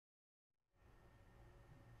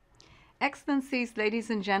Excellencies,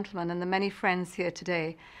 ladies and gentlemen, and the many friends here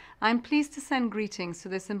today, I am pleased to send greetings to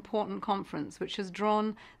this important conference which has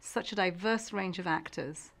drawn such a diverse range of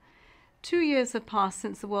actors. 2 years have passed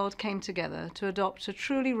since the world came together to adopt a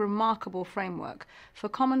truly remarkable framework for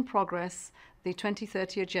common progress, the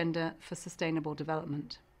 2030 Agenda for Sustainable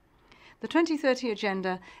Development. The 2030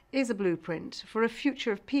 Agenda is a blueprint for a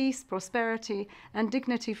future of peace, prosperity, and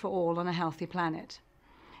dignity for all on a healthy planet.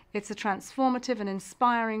 It's a transformative and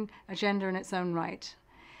inspiring agenda in its own right.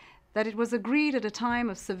 That it was agreed at a time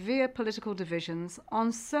of severe political divisions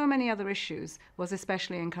on so many other issues was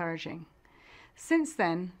especially encouraging. Since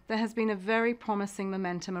then, there has been a very promising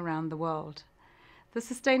momentum around the world. The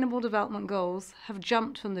Sustainable Development Goals have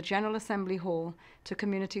jumped from the General Assembly Hall to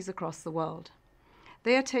communities across the world.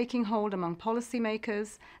 They are taking hold among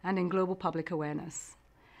policymakers and in global public awareness.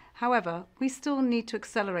 However, we still need to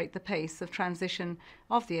accelerate the pace of transition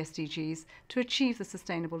of the SDGs to achieve the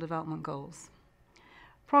Sustainable Development Goals.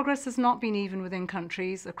 Progress has not been even within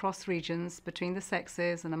countries, across regions, between the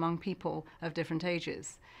sexes and among people of different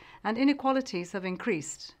ages, and inequalities have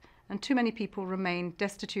increased, and too many people remain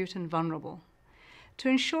destitute and vulnerable. To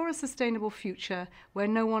ensure a sustainable future where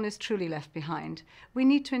no one is truly left behind, we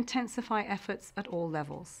need to intensify efforts at all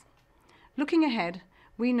levels. Looking ahead,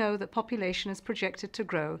 we know that population is projected to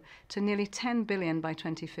grow to nearly 10 billion by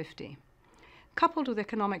 2050. Coupled with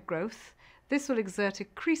economic growth, this will exert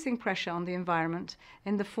increasing pressure on the environment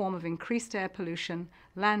in the form of increased air pollution,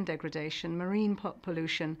 land degradation, marine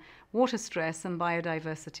pollution, water stress, and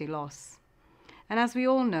biodiversity loss. And as we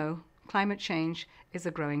all know, climate change is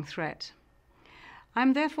a growing threat. I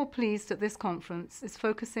am therefore pleased that this conference is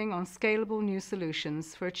focusing on scalable new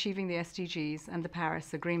solutions for achieving the SDGs and the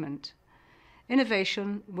Paris Agreement.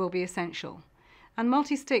 Innovation will be essential, and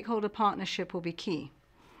multi-stakeholder partnership will be key.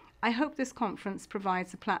 I hope this conference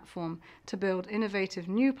provides a platform to build innovative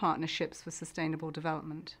new partnerships for sustainable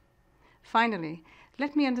development. Finally,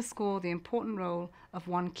 let me underscore the important role of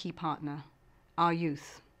one key partner, our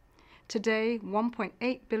youth. Today,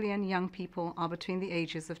 1.8 billion young people are between the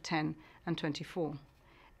ages of 10 and 24.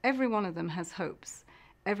 Every one of them has hopes.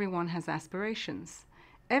 Everyone has aspirations.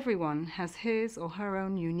 Everyone has his or her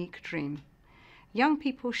own unique dream. Young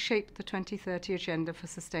people shape the 2030 Agenda for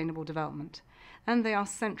Sustainable Development, and they are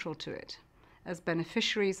central to it, as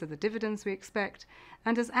beneficiaries of the dividends we expect,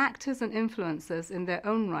 and as actors and influencers in their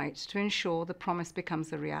own right to ensure the promise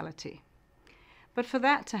becomes a reality. But for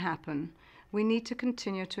that to happen, we need to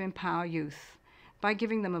continue to empower youth by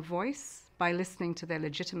giving them a voice, by listening to their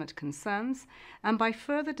legitimate concerns, and by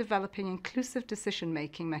further developing inclusive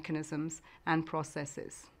decision-making mechanisms and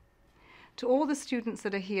processes. To all the students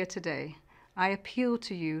that are here today, I appeal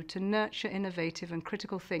to you to nurture innovative and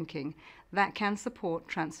critical thinking that can support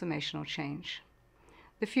transformational change.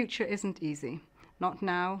 The future isn't easy, not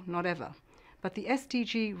now, not ever, but the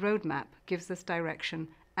SDG roadmap gives us direction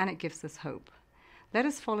and it gives us hope. Let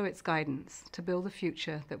us follow its guidance to build the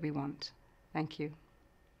future that we want. Thank you.